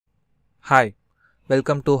Hi,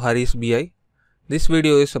 welcome to Hari's BI. This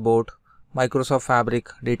video is about Microsoft Fabric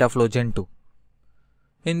Dataflow Gen2.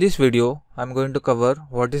 In this video, I am going to cover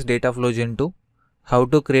what is Dataflow Gen2, how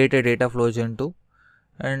to create a Dataflow Gen2,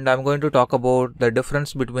 and I am going to talk about the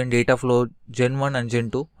difference between Dataflow Gen1 and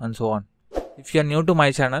Gen2 and so on. If you are new to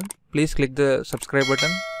my channel, please click the subscribe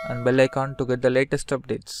button and bell icon to get the latest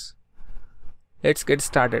updates. Let's get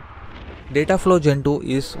started. Dataflow Gen2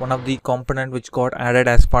 is one of the component which got added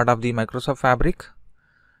as part of the Microsoft Fabric.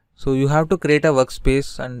 So you have to create a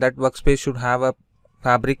workspace, and that workspace should have a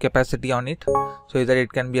Fabric capacity on it. So either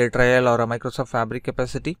it can be a trial or a Microsoft Fabric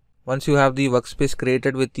capacity. Once you have the workspace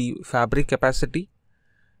created with the Fabric capacity,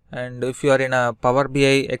 and if you are in a Power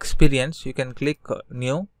BI experience, you can click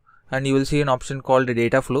New, and you will see an option called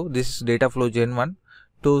Dataflow. This is Dataflow Gen1.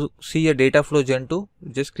 To see a Dataflow Gen2,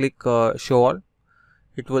 just click Show All.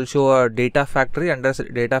 It will show a data factory. Under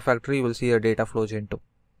data factory you will see a Dataflow Gen2,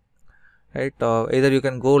 right? Either you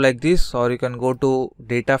can go like this, or you can go to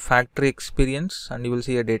data factory experience and you will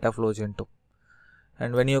see a Dataflow Gen2.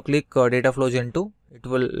 And when you click Dataflow Gen2, it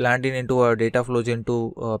will land into a Dataflow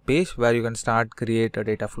Gen2 page where you can start create a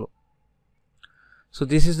data flow. So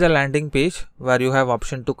this is the landing page where you have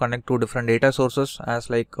option to connect to different data sources as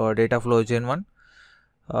like Dataflow Gen1.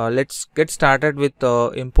 Let's get started with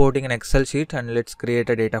importing an Excel sheet, and let's create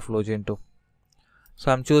a Dataflow Gen2. So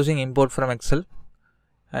I'm choosing import from Excel,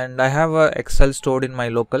 and I have a Excel stored in my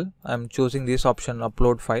local. I'm choosing this option,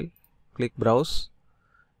 upload file. Click browse,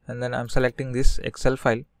 and then I'm selecting this Excel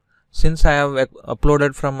file. Since I have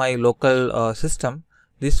uploaded from my local system,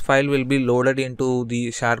 this file will be loaded into the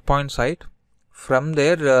SharePoint site. From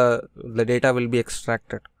there the data will be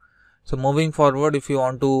extracted. So moving forward, if you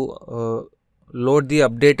want to load the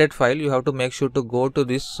updated file, you have to make sure to go to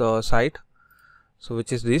this site, so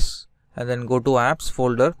which is this, and then go to apps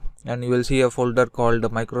folder, and you will see a folder called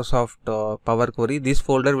Microsoft Power Query. This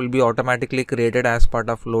folder will be automatically created as part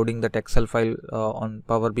of loading that Excel file on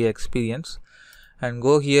Power BI experience. And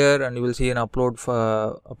go here, and you will see an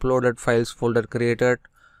uploaded files folder created.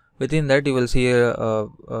 Within that you will see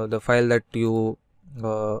the file that you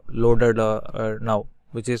loaded now,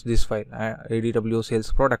 which is this file, ADW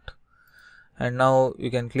sales product. And now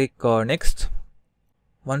you can click next.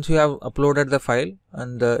 Once you have uploaded the file,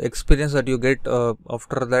 and the experience that you get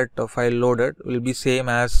after that file loaded will be same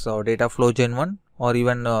as Dataflow Gen1, or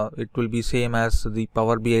even it will be same as the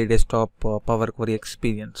Power BI desktop Power Query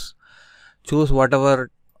experience. Choose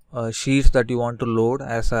whatever sheets that you want to load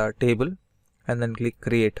as a table, and then click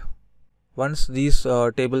create. Once these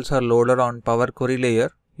tables are loaded on Power Query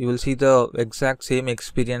layer, you will see the exact same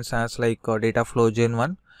experience as like Dataflow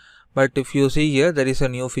Gen1. But if you see here, there is a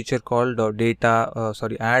new feature called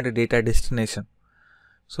add data destination.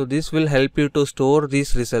 So this will help you to store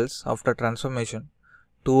these results after transformation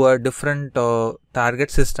to a different target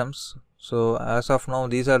systems. So as of now,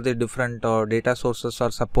 these are the different data sources are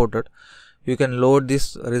supported. You can load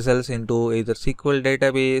these results into either SQL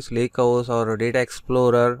database, Lakehouse, or Data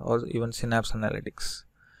Explorer, or even Synapse Analytics.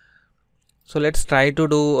 So let's try to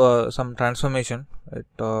do some transformation.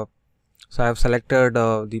 So I have selected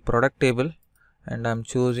the product table, and I'm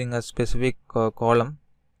choosing a specific column.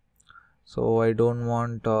 So I don't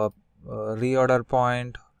want reorder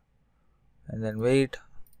point, and then wait,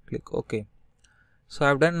 click OK. So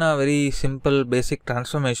I've done a very simple basic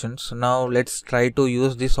transformations. Now let's try to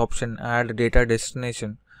use this option, add data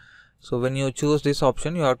destination. So when you choose this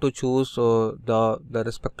option, you have to choose the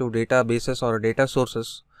respective databases or data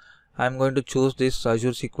sources. I'm going to choose this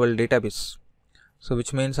Azure SQL database. So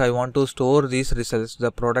which means I want to store these results,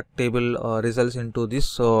 the product table results, into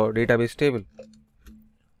this database table.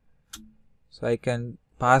 So I can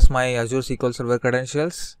pass my Azure SQL Server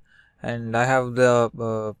credentials, and I have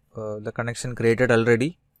the connection created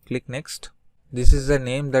already. Click next. This is the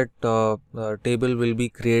name that table will be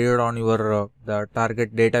created on your the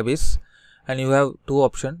target database, and you have two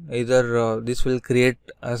options. Either this will create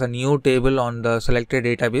as a new table on the selected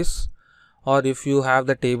database, or if you have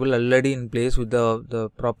the table already in place with the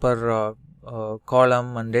proper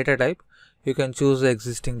column and data type, you can choose the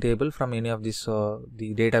existing table from any of this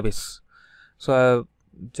the database. So I have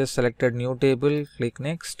just selected new table, click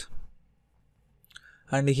next,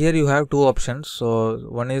 and here you have two options. So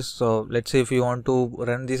one is let's say if you want to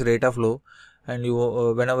run this data flow, and you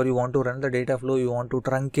whenever you want to run the data flow, you want to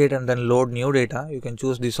truncate and then load new data, you can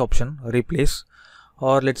choose this option, replace.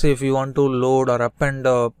 Or let's say if you want to load or append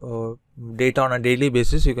data on a daily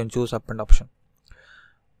basis, you can choose append option.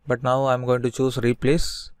 But now I'm going to choose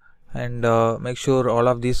replace, and make sure all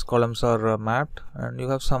of these columns are mapped, and you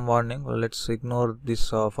have some warning. Well, let's ignore this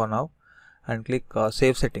for now, and click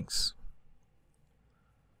save settings.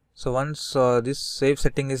 So once this save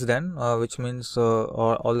setting is done, which means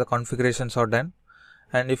all the configurations are done,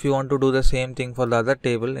 and if you want to do the same thing for the other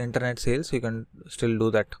table, internet sales, you can still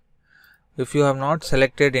do that. If you have not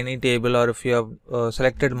selected any table, or if you have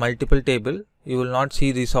selected multiple table, you will not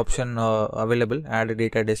see this option available, add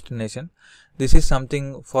data destination. This is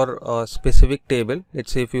something for a specific table.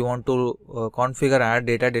 Let's say if you want to configure add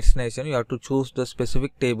data destination, you have to choose the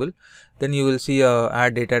specific table, then you will see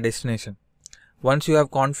add data destination. Once you have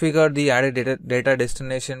configured the added data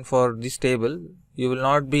destination for this table, you will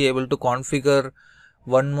not be able to configure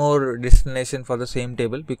one more destination for the same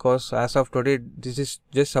table, because as of today this is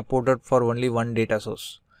just supported for only one data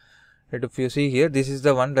source. Right, if you see here, this is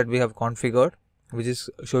the one that we have configured, which is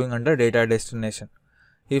showing under data destination.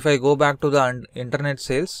 If I go back to the internet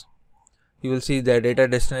sales, you will see the data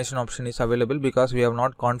destination option is available because we have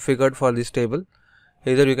not configured for this table.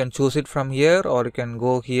 Either you can choose it from here, or you can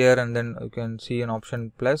go here and then you can see an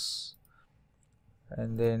option plus,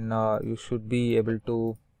 and then you should be able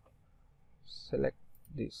to select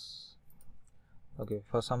this. Okay,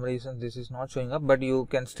 for some reason this is not showing up, but you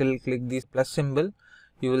can still click this plus symbol.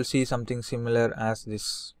 You will see something similar as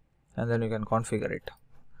this, and then you can configure it.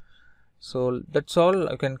 So that's all.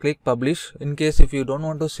 You can click publish. In case if you don't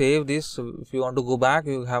want to save this, if you want to go back,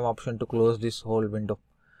 you have option to close this whole window.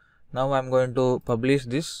 Now I'm going to publish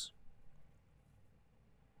this.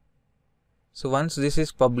 So once this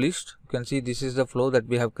is published, you can see this is the flow that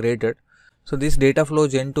we have created. So this Dataflow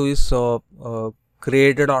Gen2 is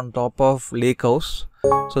created on top of Lakehouse.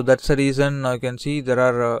 So that's the reason you can see there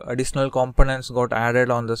are additional components got added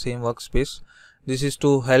on the same workspace. This is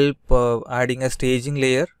to help adding a staging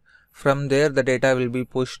layer. From there the data will be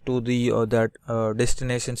pushed to the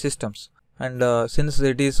destination systems. And since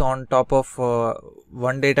it is on top of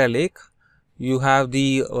one data lake, you have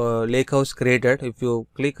the Lakehouse created. If you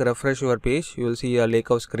click refresh your page, you will see a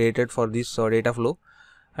Lakehouse created for this data flow.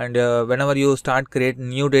 And whenever you start create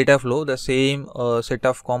new data flow, the same set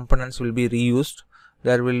of components will be reused.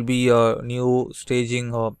 There will be a new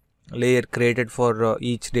staging layer created for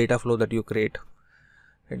each data flow that you create.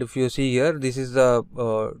 And if you see here, this is the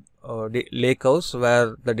Lakehouse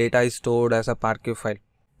where the data is stored as a Parquet file.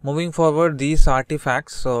 Moving forward, these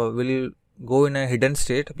artifacts will go in a hidden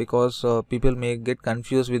state because people may get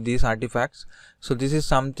confused with these artifacts. So this is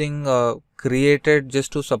something created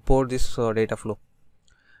just to support this data flow.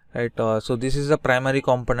 Right. So this is the primary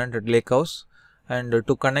component at Lakehouse, and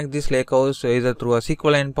to connect this Lakehouse either through a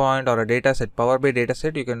SQL endpoint or a dataset, Power BI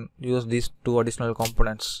dataset, you can use these two additional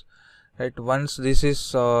components. Right. Once this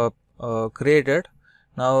is created,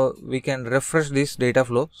 now we can refresh this data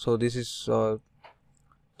flow. So this is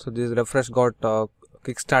so this refresh got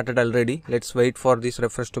kick-started already. Let's wait for this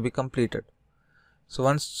refresh to be completed. So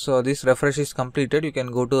once this refresh is completed, you can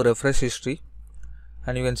go to refresh history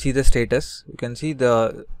and you can see the status. You can see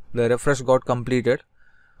the refresh got completed.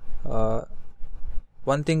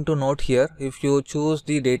 One thing to note here, if you choose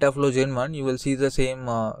the Dataflow Gen1, you will see the same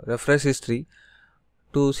refresh history.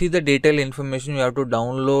 To see the detailed information, you have to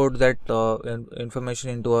download that information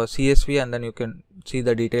into a CSV, and then you can see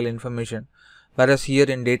the detailed information. Whereas here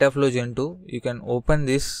in Dataflow Gen2, you can open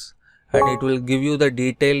this and it will give you the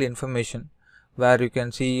detailed information where you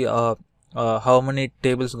can see how many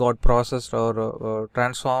tables got processed or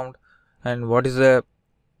transformed, and what is the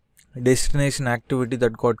destination activity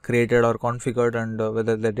that got created or configured, and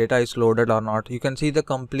whether the data is loaded or not. You can see the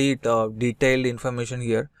complete detailed information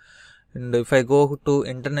here. And if I go to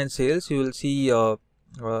internet sales, you will see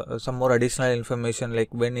some more additional information like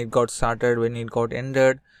when it got started, when it got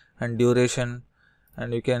ended, and duration.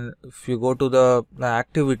 And you can, if you go to the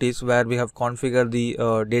activities where we have configured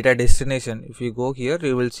the data destination, if you go here,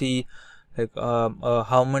 you will see like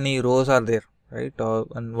how many rows are there, right,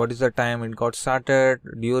 and what is the time it got started,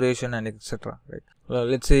 duration, and etc. Right.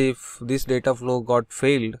 Let's say if this data flow got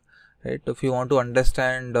failed, right, if you want to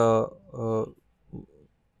understand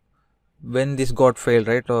when this got failed,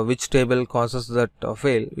 right, or which table causes that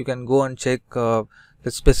fail, you can go and check the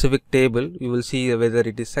specific table. You will see whether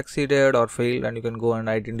it is succeeded or failed, and you can go and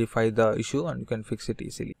identify the issue and you can fix it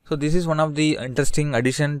easily. So this is one of the interesting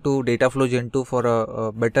addition to Dataflow Gen2 for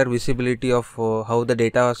a better visibility of how the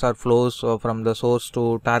data flows from the source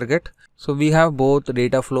to target. So we have both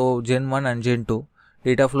Dataflow Gen1 and Gen2.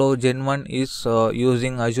 Dataflow Gen1 is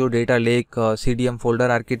using Azure Data Lake CDM folder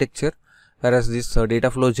architecture, whereas this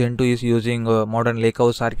Dataflow Gen2 is using modern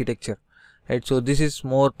Lakehouse architecture. Right, so this is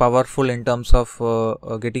more powerful in terms of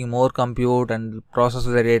getting more compute and process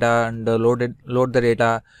the data and load the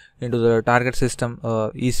data into the target system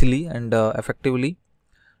easily and effectively.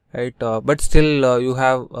 Right, but still you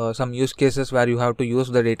have some use cases where you have to use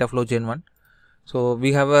the Dataflow Gen1. So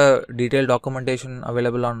we have a detailed documentation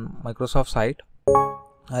available on Microsoft site.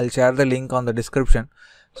 I'll share the link on the description.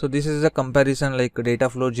 So this is a comparison like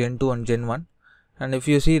Dataflow Gen 2 and Gen 1. And if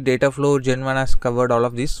you see, Dataflow Gen 1 has covered all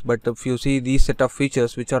of this, but if you see these set of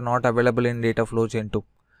features which are not available in Dataflow Gen 2,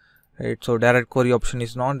 right? So direct query option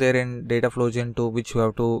is not there in Dataflow Gen 2, which you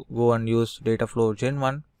have to go and use Dataflow Gen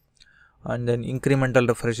 1. And then incremental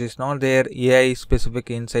refresh is not there. AI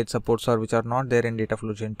specific insight supports are which are not there in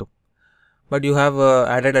Dataflow Gen 2. But you have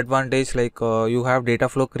added advantage like you have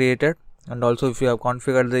Dataflow created, and also if you have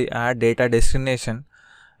configured the add data destination,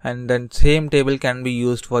 and then same table can be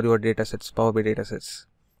used for your datasets, Power BI datasets,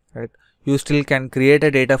 right? You still can create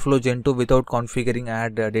a Dataflow Gen 2 without configuring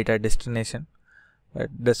add data destination, right?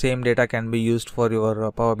 The same data can be used for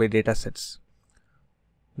your Power BI datasets.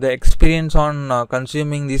 The experience on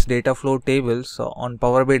consuming these Dataflow tables on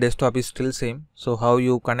Power BI desktop is still same. So how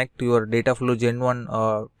you connect your Dataflow Gen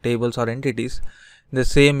 1 tables or entities, the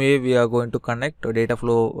same way we are going to connect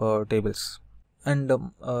Dataflow tables. And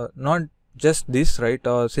not just this, right?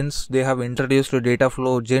 Since they have introduced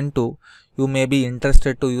Dataflow Gen 2, you may be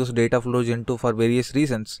interested to use Dataflow Gen 2 for various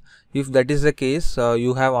reasons. If that is the case,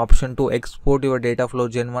 you have option to export your Dataflow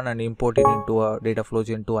Gen 1 and import it into a Dataflow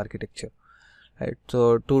Gen 2 architecture, right?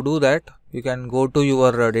 So to do that, you can go to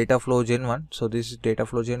your Dataflow Gen 1. So this is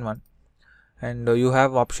Dataflow Gen 1, and you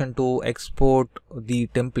have option to export the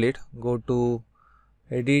template. Go to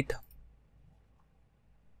edit,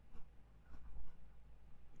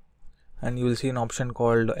 and you will see an option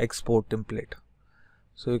called export template.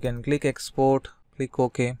 So you can click export, click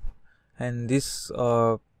OK, and this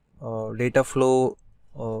Dataflow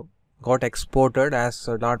got exported as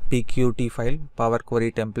a .pqt file, Power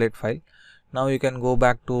Query template file. Now you can go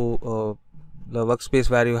back to the workspace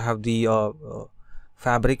where you have the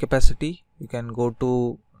fabric capacity. You can go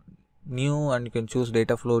to new and you can choose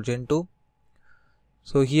Dataflow Gen 2.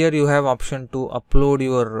 So here you have option to upload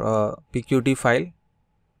your pqt file.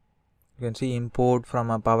 You can see import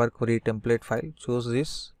from a Power Query template file. Choose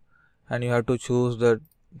this, and you have to choose the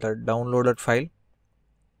downloaded file.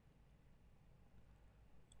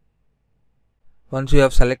 Once you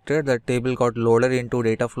have selected, the table got loaded into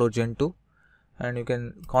Dataflow Gen 2, and you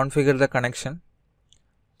can configure the connection.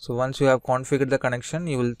 So once you have configured the connection,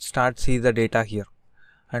 you will start see the data here,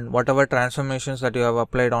 and whatever transformations that you have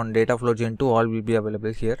applied on Dataflow Gen 2, all will be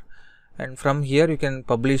available here. And from here you can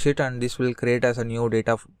publish it, and this will create as a new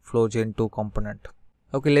Dataflow Gen 2 component.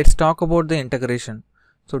 Okay, let's talk about the integration.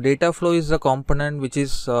 So Dataflow is the component which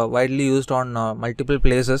is widely used on multiple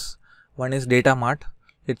places. One is data mart.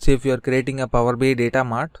 Let's say if you are creating a Power BI data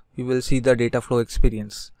mart, you will see the Dataflow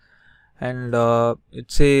experience. And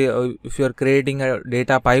let's say if you are creating a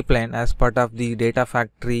data pipeline as part of the data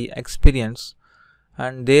factory experience,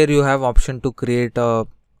 and there you have option to create a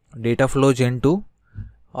Dataflow Gen 2.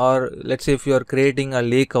 Or let's say if you are creating a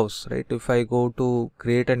Lakehouse, right? If I go to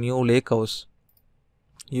create a new Lakehouse,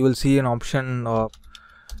 you will see an option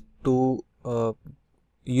to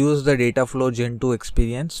use the Dataflow Gen 2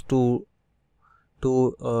 experience to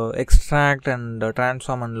extract and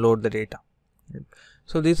transform and load the data.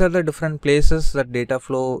 So these are the different places that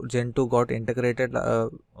Dataflow Gen 2 got integrated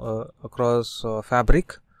across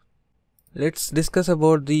Fabric. Let's discuss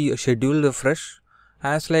about the schedule refresh.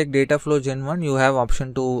 As like Dataflow Gen 1, you have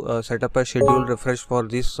option to set up a schedule refresh for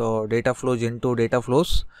this Dataflow Gen 2 data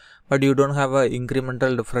flows, but you don't have a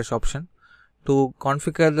incremental refresh option. To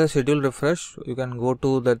configure the schedule refresh, you can go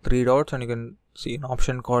to the three dots and you can see an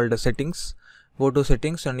option called settings. Go to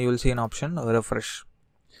settings and you will see an option refresh.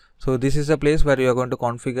 So this is a place where you are going to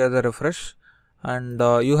configure the refresh, and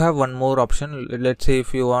you have one more option. Let's say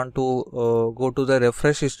if you want to go to the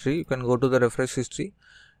refresh history, you can go to the refresh history,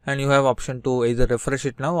 and you have option to either refresh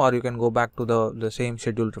it now, or you can go back to the same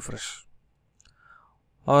schedule refresh.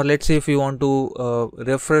 Or let's say if you want to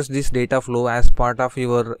refresh this data flow as part of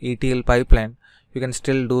your ETL pipeline, you can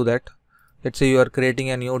still do that. Let's say you are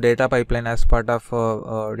creating a new data pipeline as part of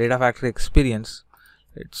data factory experience.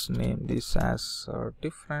 Let's name this as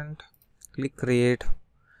different. Click create,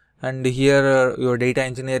 and here your data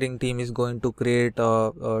engineering team is going to create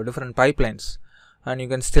different pipelines, and you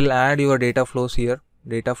can still add your data flows here,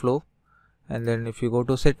 data flow, and then if you go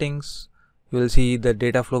to settings, you will see the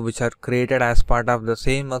data flow which are created as part of the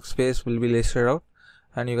same workspace will be listed out,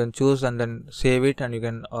 and you can choose and then save it, and you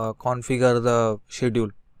can configure the schedule,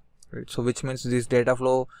 right? So which means this data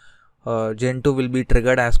flow Gen 2 will be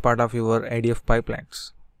triggered as part of your IDF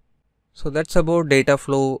pipelines. So that's about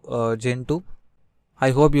Dataflow Gen 2. I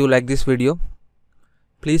hope you like this video.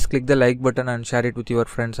 Please click the like button and share it with your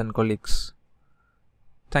friends and colleagues.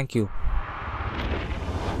 Thank you.